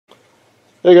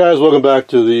Hey guys, welcome back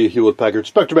to the Hewlett-Packard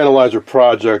Spectrum Analyzer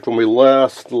project. When we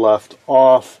last left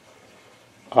off,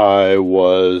 I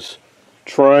was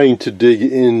trying to dig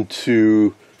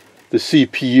into the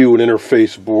CPU and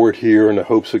interface board here in the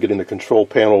hopes of getting the control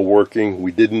panel working.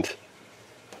 We didn't.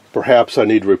 Perhaps I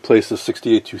need to replace the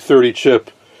 68230 chip.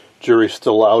 Jury's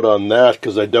still out on that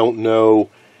because I don't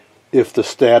know if the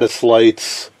status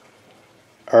lights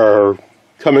are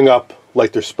coming up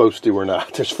like they're supposed to or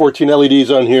not. There's 14 LEDs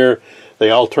on here. They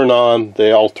all turn on,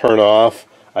 they all turn off.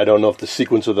 I don't know if the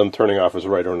sequence of them turning off is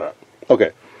right or not.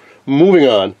 Okay, moving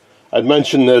on. I'd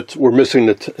mentioned that we're missing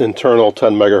the internal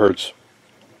 10 megahertz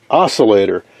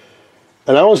oscillator.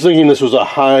 And I was thinking this was a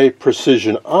high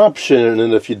precision option,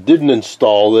 and if you didn't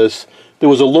install this, there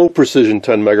was a low precision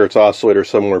 10 megahertz oscillator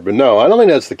somewhere. But no, I don't think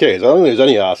that's the case. I don't think there's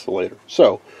any oscillator.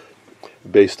 So,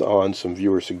 based on some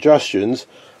viewer suggestions,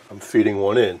 I'm feeding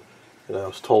one in. And I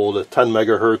was told a 10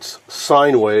 megahertz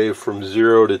sine wave from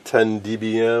 0 to 10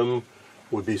 dBm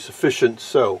would be sufficient.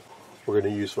 So we're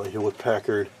going to use my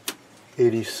Hewlett-Packard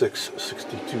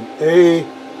 8662A.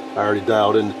 I already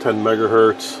dialed in 10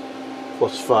 megahertz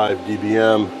plus 5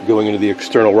 dBm going into the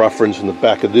external reference in the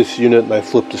back of this unit, and I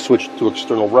flipped the switch to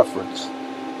external reference.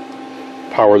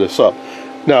 Power this up.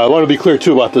 Now I want to be clear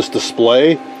too about this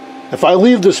display. If I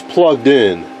leave this plugged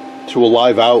in to a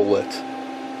live outlet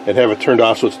and have it turned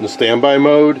off so it's in standby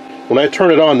mode, when I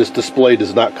turn it on, this display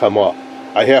does not come up.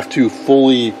 I have to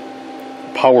fully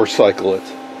power cycle it.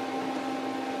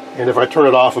 And if I turn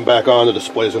it off and back on, the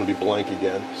display is going to be blank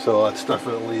again. So that's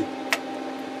definitely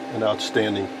an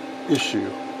outstanding issue.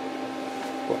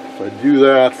 But if I do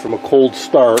that from a cold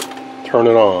start, turn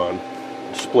it on,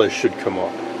 the display should come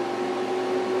up.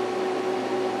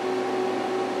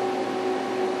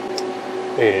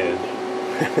 And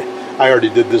I already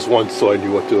did this once, so I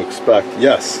knew what to expect.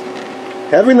 Yes,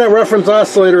 having that reference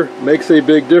oscillator makes a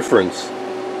big difference.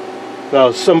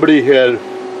 Now, somebody had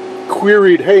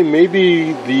queried, hey,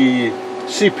 maybe the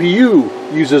CPU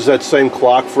uses that same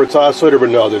clock for its oscillator, but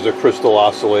no, there's a crystal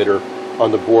oscillator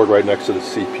on the board right next to the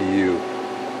CPU.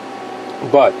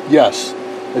 But yes,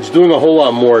 it's doing a whole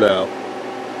lot more now.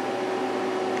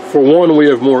 For one, we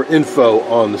have more info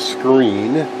on the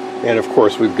screen, and of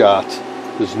course we've got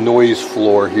this noise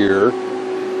floor here.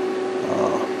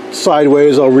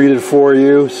 Sideways, I'll read it for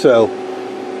you. So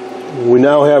we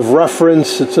now have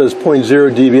reference. It says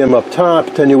 0.0 dBm up top,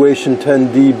 attenuation 10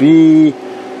 dB,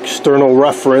 external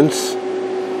reference.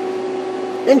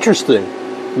 Interesting.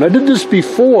 When I did this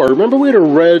before, remember we had a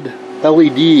red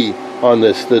LED on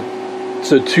this that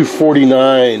said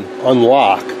 249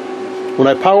 unlock. When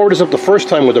I powered this up the first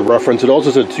time with the reference, it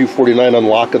also said 249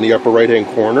 unlock in the upper right hand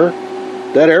corner.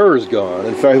 That error is gone.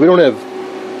 In fact, we don't have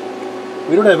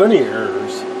any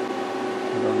errors.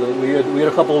 You know, we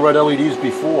had a couple of red LEDs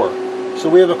before. So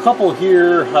we have a couple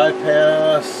here, high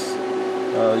pass,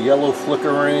 yellow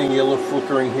flickering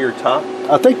here top.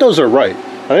 I think those are right.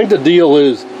 I think the deal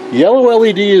is yellow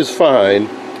LED is fine,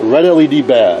 red LED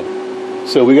bad.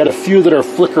 So we got a few that are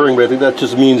flickering, but I think that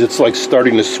just means it's like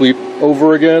starting to sweep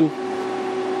over again.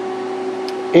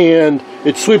 And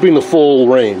it's sweeping the full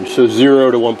range, so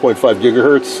 0 to 1.5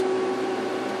 gigahertz.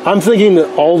 I'm thinking that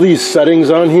all these settings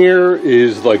on here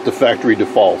is like the factory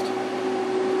default.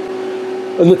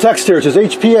 And the text here, it says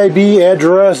HPIB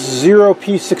address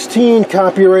 0P16,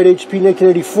 copyright HP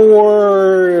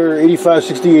 1984,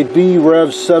 8568B, Rev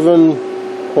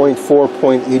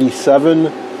 7.4.87.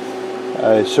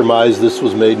 I surmise this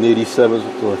was made in 87,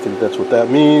 so I think that's what that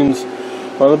means.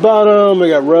 On the bottom, we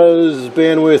got res,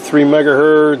 bandwidth 3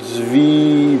 megahertz,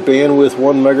 V, bandwidth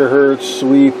 1 megahertz,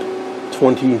 sweep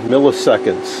 20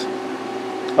 milliseconds.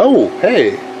 Oh,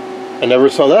 hey, I never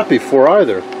saw that before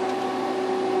either.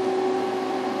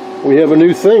 We have a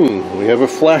new thing. We have a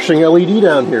flashing LED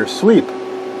down here, sweep,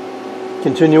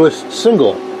 continuous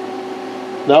single.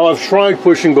 Now I've tried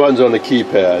pushing buttons on the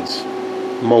keypads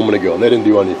a moment ago, and they didn't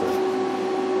do anything.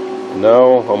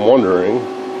 Now I'm wondering,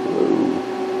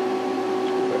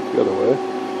 the other way.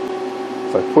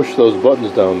 If I push those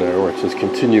buttons down there where it says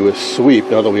continuous sweep,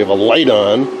 now that we have a light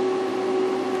on,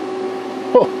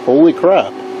 oh, holy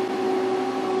crap.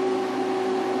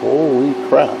 Holy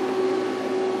crap.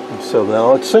 And so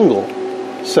now it's single.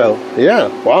 So, yeah,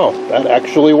 wow, that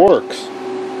actually works.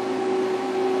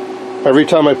 Every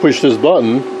time I push this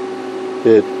button,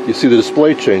 you see the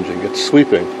display changing, it's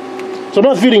sweeping. So I'm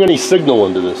not feeding any signal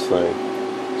into this thing.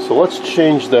 So let's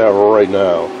change that right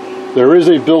now. There is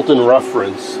a built-in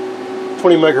reference,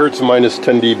 20 megahertz minus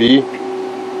 10 dB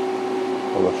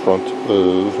on the front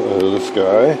of this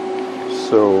guy.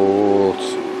 So let's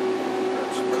see,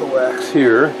 that's a coax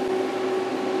here.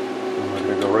 And we're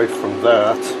going to go right from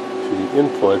that to the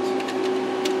input.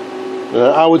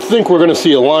 I would think we're going to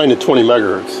see a line at 20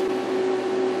 megahertz.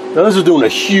 Now this is doing a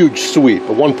huge sweep,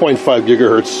 a 1.5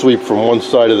 gigahertz sweep from one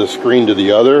side of the screen to the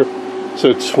other.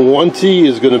 So 20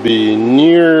 is going to be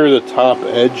near the top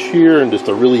edge here and just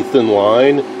a really thin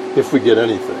line if we get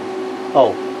anything.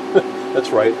 Oh, that's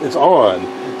right, it's on.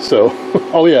 So,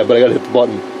 oh yeah, but I got to hit the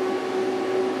button.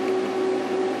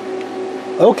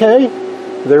 Okay,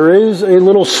 there is a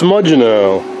little smudge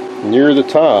now near the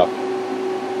top.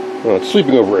 Well, it's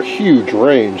sweeping over a huge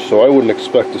range, so I wouldn't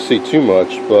expect to see too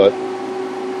much, but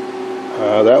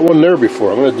that wasn't there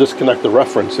before. I'm going to disconnect the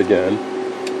reference again.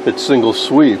 Hit single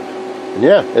sweep. And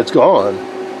yeah, it's gone.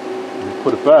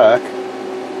 Put it back.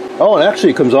 Oh, and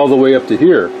actually it comes all the way up to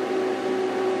here.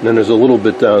 And then there's a little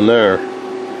bit down there.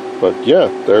 But yeah,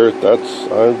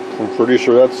 I'm pretty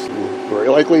sure that's very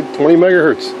likely 20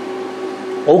 megahertz.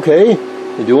 Okay,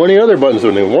 you do any other buttons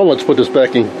or anything? Well, let's put this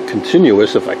back in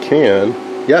continuous if I can.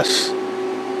 Yes.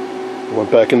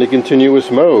 Went back into continuous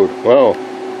mode. Wow.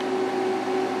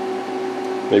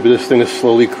 Maybe this thing is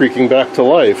slowly creaking back to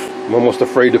life. I'm almost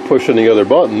afraid to push any other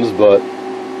buttons, but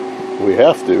we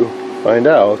have to find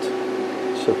out.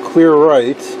 So clear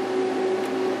right.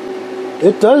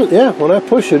 It does, yeah, when I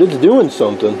push it, it's doing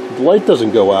something. The light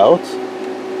doesn't go out.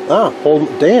 Ah,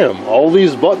 damn, all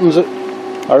these buttons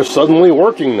are suddenly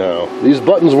working now. These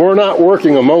buttons were not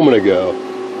working a moment ago.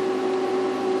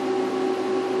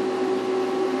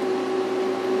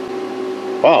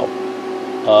 Wow.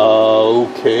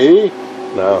 Okay.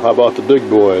 Now, how about the big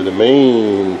boy, the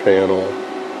main panel?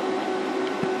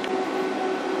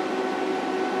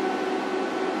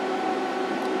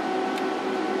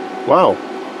 Wow.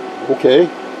 Okay.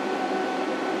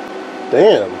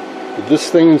 Damn. Did this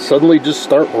thing suddenly just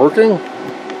start working?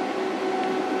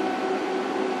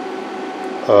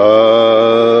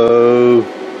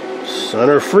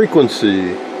 Center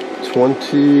frequency,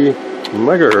 20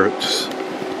 megahertz.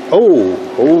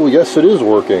 Oh, yes, it is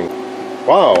working.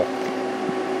 Wow.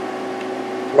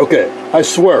 Okay, I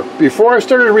swear, before I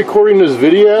started recording this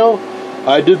video,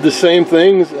 I did the same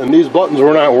things, and these buttons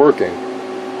were not working.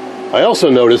 I also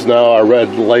noticed now our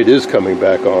red light is coming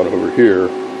back on over here.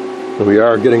 And we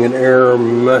are getting an error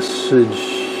message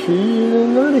here,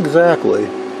 not exactly.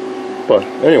 But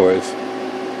anyways,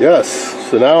 yes,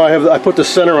 so now I put the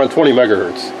center on 20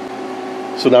 megahertz.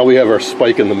 So now we have our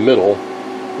spike in the middle.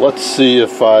 Let's see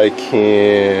if I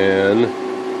can...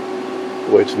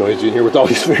 Boy, it's noisy in here with all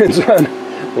these fans on.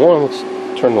 Well, let's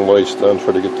turn the lights down,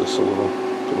 try to get this a little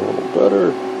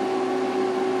better.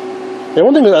 And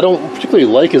one thing that I don't particularly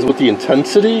like is with the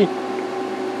intensity.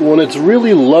 When it's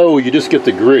really low, you just get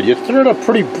the grid. You have to turn it up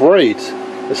pretty bright.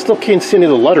 I still can't see any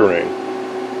of the lettering.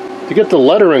 To get the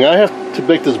lettering, I have to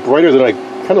make this brighter than I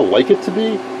kind of like it to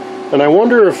be. And I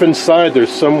wonder if inside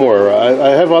there's somewhere.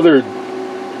 I have other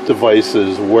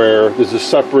devices where there's a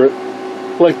separate,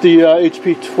 like the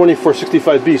HP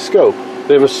 2465B scope.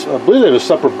 They have I believe they have a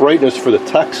separate brightness for the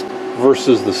text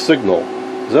versus the signal.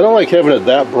 Because I don't like having it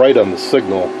that bright on the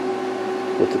signal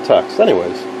with the text.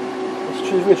 Anyways,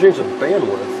 let's change the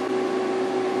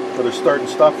bandwidth for the start and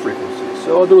stop frequency.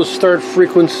 So all I'll do is start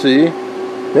frequency.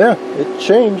 Yeah, it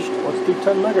changed. Let's do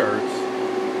 10 megahertz.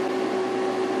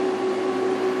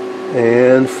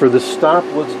 And for the stop,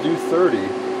 let's do 30.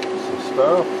 So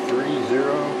stop, 30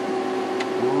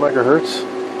 megahertz.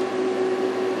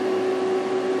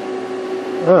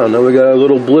 Oh, now we got a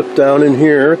little blip down in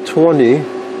here, 20,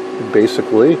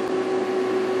 basically.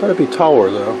 Thought it'd be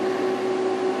taller though.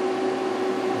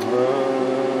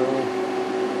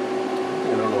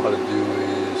 I don't know how to do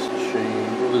is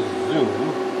change the zoom.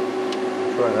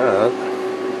 Try that.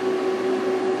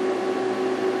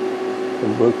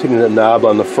 I'm rotating the knob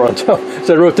on the front. As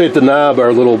I rotate the knob,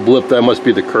 our little blip, that must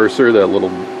be the cursor. That little,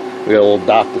 we got a little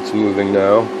dot that's moving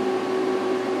now.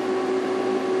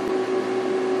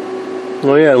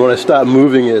 Oh yeah, and when I stop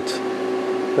moving it,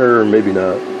 or maybe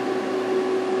not.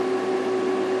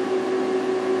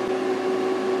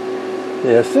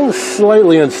 Yeah, things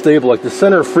slightly unstable, like the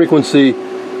center frequency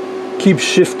keeps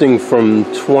shifting from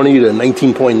 20 to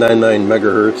 19.99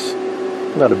 megahertz.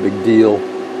 Not a big deal.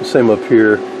 The same up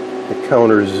here, the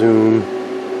counter zoom.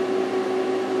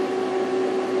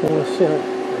 Well, let's see, I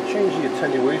change the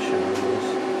attenuation on this.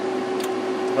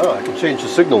 Oh, I can change the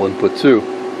signal input too.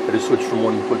 I just switch from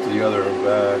one input to the other and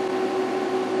back.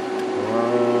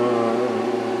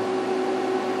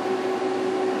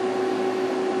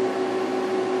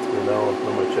 And now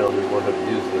my challengers learn how to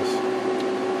use this.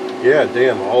 Yeah,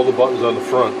 damn, all the buttons on the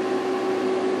front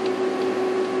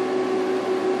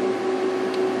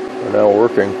are now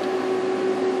working.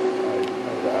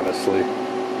 Honestly,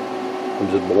 I'm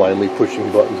just blindly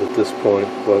pushing buttons at this point.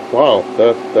 But wow,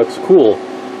 that's cool.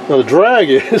 Now the drag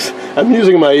is, I'm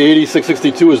using my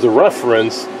 8662 as the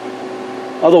reference.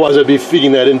 Otherwise I'd be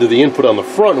feeding that into the input on the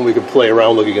front and we could play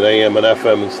around looking at AM and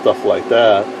FM and stuff like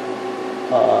that.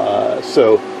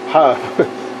 So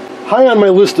high on my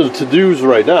list of to-dos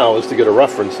right now is to get a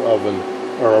reference oven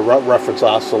or a reference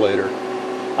oscillator.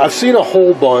 I've seen a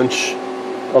whole bunch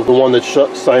of the one that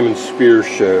Simon Spears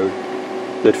showed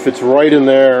that fits right in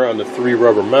there on the 3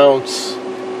 rubber mounts.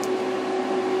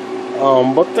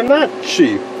 But they're not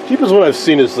cheap. Cheapest one I've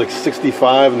seen is like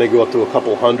 65 and they go up to a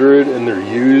couple hundred and they're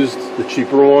used, the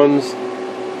cheaper ones.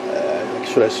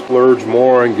 Should I splurge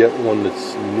more and get one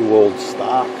that's new old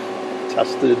stock,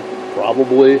 tested?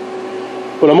 Probably.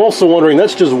 But I'm also wondering,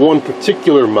 that's just one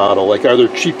particular model, like are there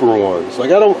cheaper ones?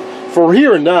 Like for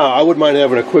here and now, I wouldn't mind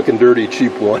having a quick and dirty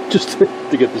cheap one just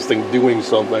to get this thing doing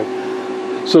something.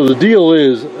 So the deal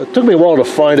is, it took me a while to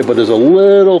find it, but there's a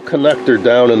little connector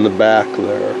down in the back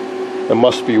there. That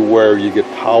must be where you get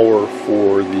power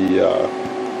for the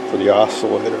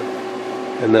oscillator.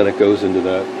 And then it goes into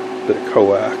that bit of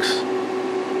coax. A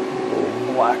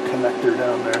little black connector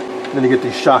down there. And then you get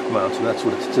these shock mounts, and that's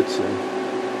what it sits in.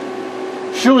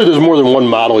 Surely there's more than one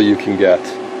model you can get.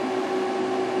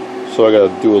 So I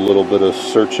gotta do a little bit of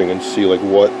searching and see like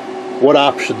what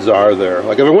options are there.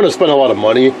 Like if I want to spend a lot of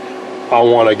money, I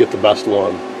want to get the best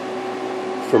one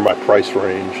for my price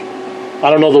range. I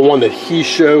don't know, the one that he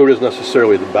showed is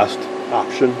necessarily the best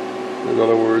option, in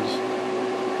other words.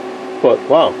 But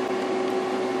wow,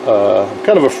 I'm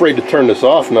kind of afraid to turn this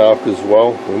off now because,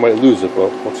 well, we might lose it,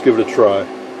 but let's give it a try.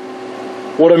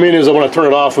 What I mean is I want to turn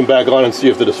it off and back on and see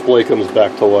if the display comes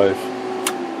back to life.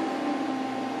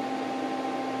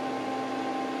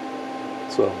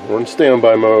 So we're in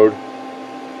standby mode.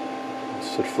 Let's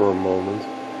sit for a moment.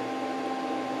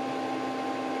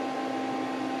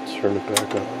 Turn it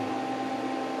back on.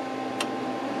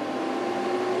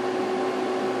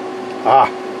 Ah,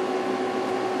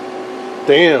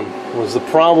 damn, was the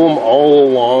problem all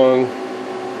along?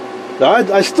 Now,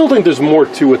 I still think there's more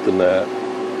to it than that.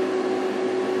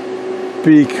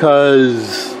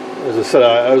 Because, as I said,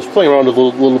 I was playing around a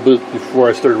little bit before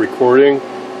I started recording,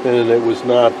 and it was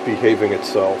not behaving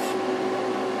itself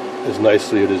as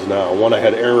nicely as it is now. One, I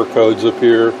had error codes up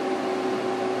here.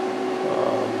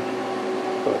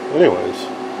 But anyways,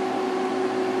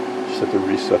 just hit the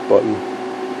reset button.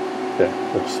 Yeah,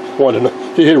 that's one.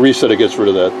 If you hit reset, it gets rid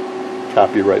of that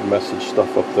copyright message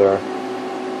stuff up there.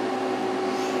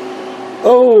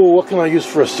 Oh, what can I use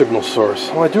for a signal source?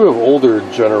 Well, I do have older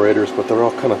generators, but they're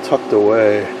all kind of tucked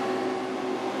away.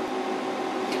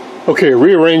 Okay,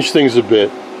 rearrange things a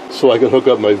bit so I can hook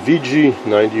up my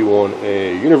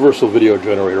VG91A universal video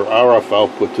generator RF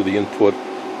output to the input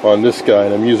on this guy,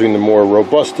 and I'm using the more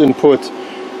robust input.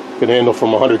 It can handle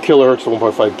from 100 kilohertz to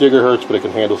 1.5 gigahertz, but it can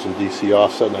handle some DC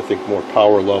offset and I think more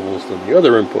power levels than the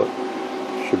other input.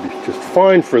 Should be just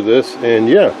fine for this. And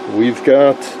yeah, we've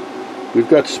got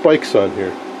spikes on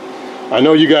here. I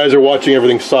know you guys are watching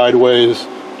everything sideways.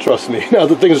 Trust me. Now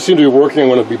that things seem to be working, I'm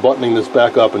going to be buttoning this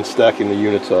back up and stacking the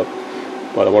units up.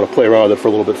 But I want to play around with it for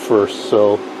a little bit first.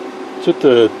 So let's hit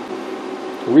the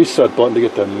reset button to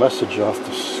get that message off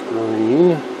the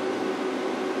screen.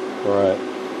 Alright.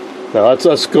 Now that's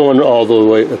us going all the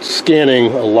way, it's scanning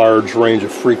a large range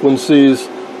of frequencies.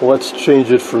 Let's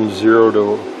change it from 0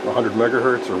 to 100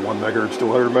 megahertz or 1 megahertz to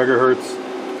 100 megahertz.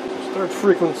 Start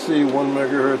frequency, 1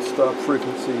 megahertz, stop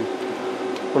frequency,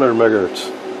 100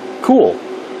 megahertz. Cool.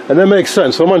 And that makes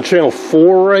sense. So I'm on channel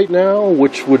 4 right now,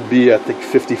 which would be, I think,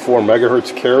 54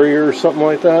 megahertz carrier or something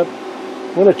like that.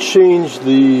 I'm going to change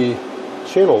the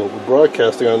channel that we're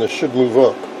broadcasting on. This should move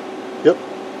up. Yep.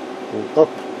 Move up.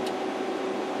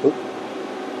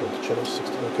 Channel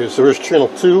 16. Okay, so here's channel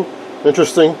 2.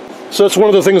 Interesting. So that's one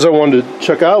of the things I wanted to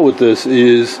check out with this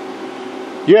is,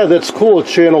 yeah, that's cool,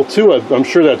 channel 2. I'm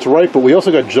sure that's right, but we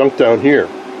also got junk down here.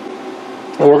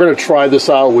 And we're going to try this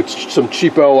out with some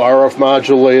cheapo RF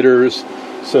modulators,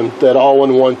 that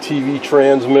all-in-one TV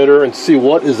transmitter, and see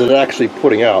what is it actually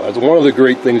putting out. That's one of the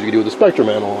great things you can do with the spectrum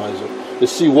analyzer,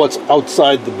 is see what's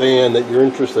outside the band that you're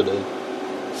interested in.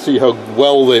 See how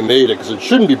well they made it, because it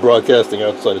shouldn't be broadcasting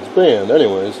outside its band.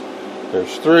 Anyways,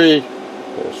 there's 3,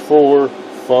 there's 4,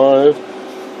 5.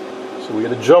 So we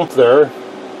get a jump there,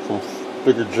 from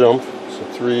bigger jump. So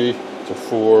 3 to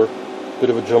 4, bit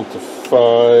of a jump to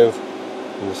 5,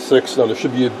 and to 6. Now there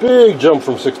should be a big jump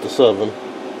from 6 to 7.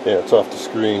 Yeah, it's off the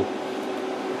screen.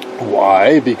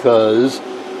 Why? Because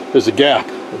there's a gap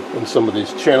in some of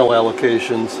these channel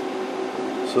allocations.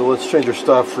 So let's change our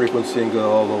stop frequency and go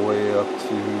all the way up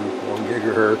to 1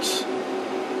 gigahertz.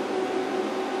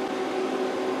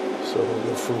 So we'll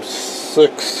go from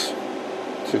 6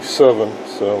 to 7.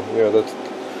 So yeah,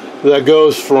 that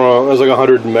goes from, there's like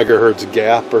 100 megahertz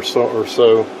gap or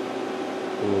so.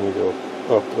 And then we go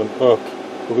up and up.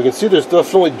 But we can see there's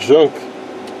definitely junk.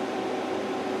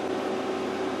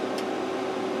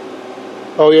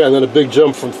 Oh yeah, and then a big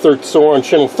jump from so we're on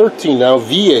channel 13 now,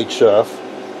 VHF.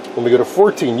 When we go to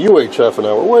 14, UHF, and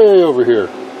now we're way over here.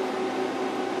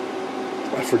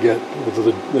 I forget,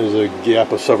 there's a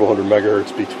gap of several hundred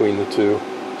megahertz between the two.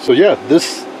 So yeah,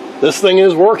 this thing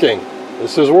is working.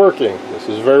 This is working. This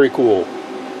is very cool.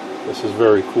 This is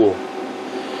very cool.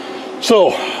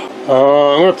 So, I'm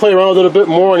going to play around with it a bit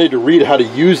more. I need to read how to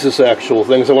use this actual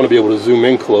thing, because I want to be able to zoom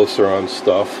in closer on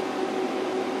stuff.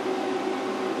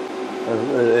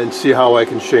 And see how I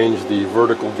can change the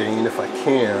vertical gain if I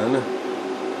can.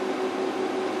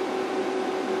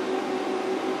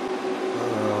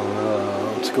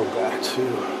 Let's go back to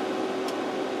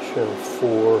channel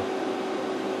 4.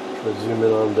 Try to zoom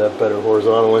in on that better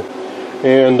horizontally.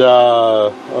 And I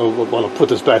want to put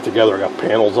this back together. I got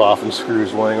panels off and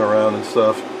screws laying around and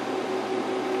stuff.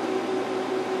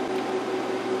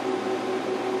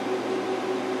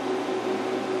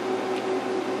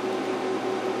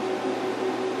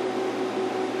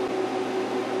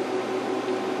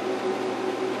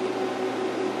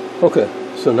 Okay,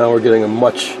 so now we're getting a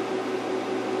much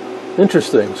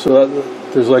interesting. So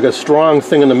there's like a strong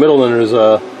thing in the middle, and there's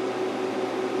a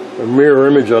mirror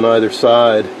image on either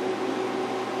side.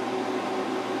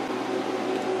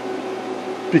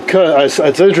 Because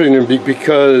it's interesting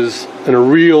because in a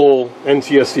real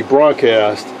NTSC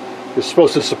broadcast, you're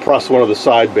supposed to suppress one of the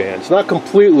side bands. Not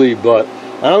completely, but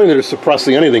I don't think they're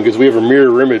suppressing anything because we have a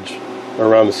mirror image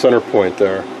around the center point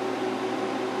there.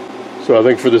 So I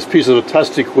think for this piece of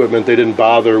test equipment, they didn't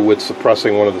bother with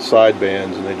suppressing one of the side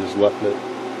bands, and they just left it.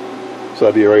 So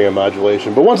that'd be a AM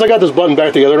modulation. But once I got this button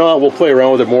back together, we'll play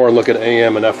around with it more and look at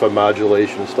AM and FM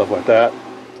modulation and stuff like that.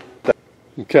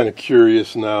 I'm kind of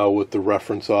curious now with the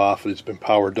reference off. It's been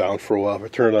powered down for a while. If I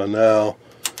turn it on now,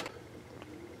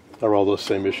 are all those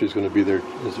same issues going to be there?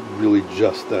 Is it really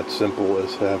just that simple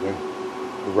as having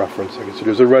a reference? I can see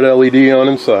there's a red LED on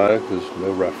inside. There's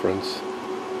no reference.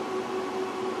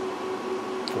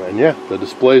 And yeah, the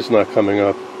display's not coming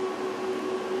up.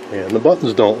 And the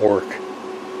buttons don't work.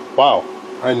 Wow.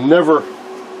 I never,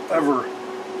 ever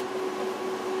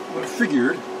would have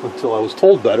figured, until I was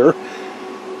told better,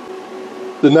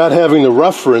 that not having the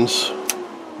reference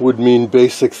would mean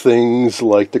basic things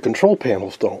like the control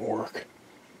panels don't work.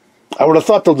 I would have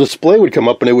thought the display would come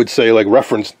up and it would say like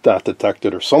reference not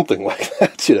detected or something like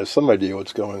that. You'd have some idea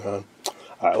what's going on.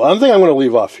 Alright, well I think I'm going to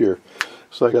leave off here.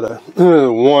 So I gotta,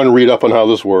 one, read up on how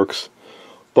this works,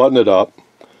 button it up,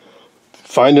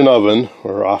 find an oven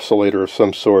or oscillator of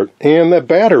some sort, and that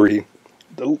battery,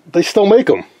 they still make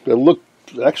them. They look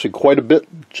actually quite a bit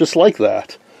just like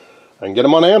that. I can get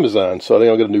them on Amazon, so I think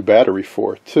I'll get a new battery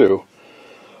for it too.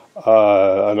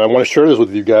 And I want to share this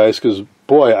with you guys because,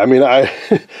 boy, I mean,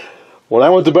 when I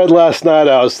went to bed last night,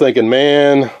 I was thinking,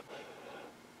 man,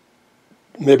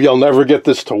 maybe I'll never get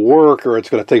this to work, or it's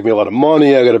going to take me a lot of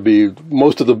money. I got to be,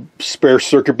 most of the spare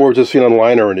circuit boards I've seen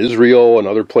online are in Israel and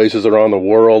other places around the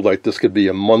world. Like this could be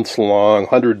a months-long,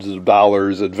 hundreds of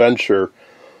dollars adventure.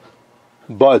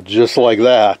 But just like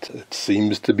that, it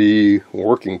seems to be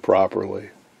working properly.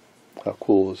 How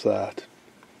cool is that?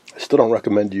 I still don't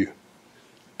recommend you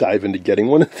dive into getting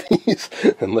one of these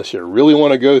unless you really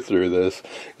want to go through this,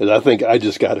 because I think I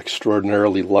just got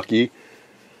extraordinarily lucky.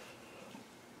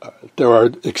 There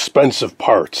are expensive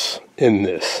parts in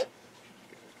this.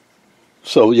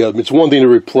 So yeah, it's one thing to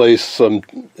replace some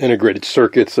integrated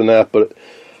circuits and that, but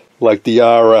like the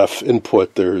RF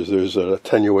input, there's an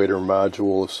attenuator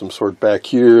module of some sort back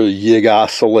here, a YIG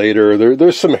oscillator.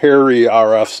 There's some hairy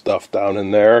RF stuff down in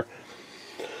there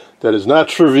that is not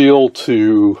trivial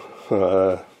to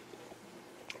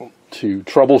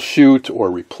troubleshoot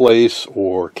or replace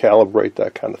or calibrate,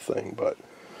 that kind of thing. But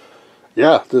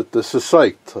yeah, this is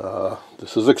psyched.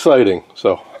 This is exciting.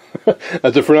 So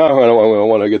that's it for now. I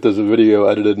want to get this video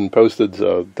edited and posted.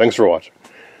 So thanks for watching.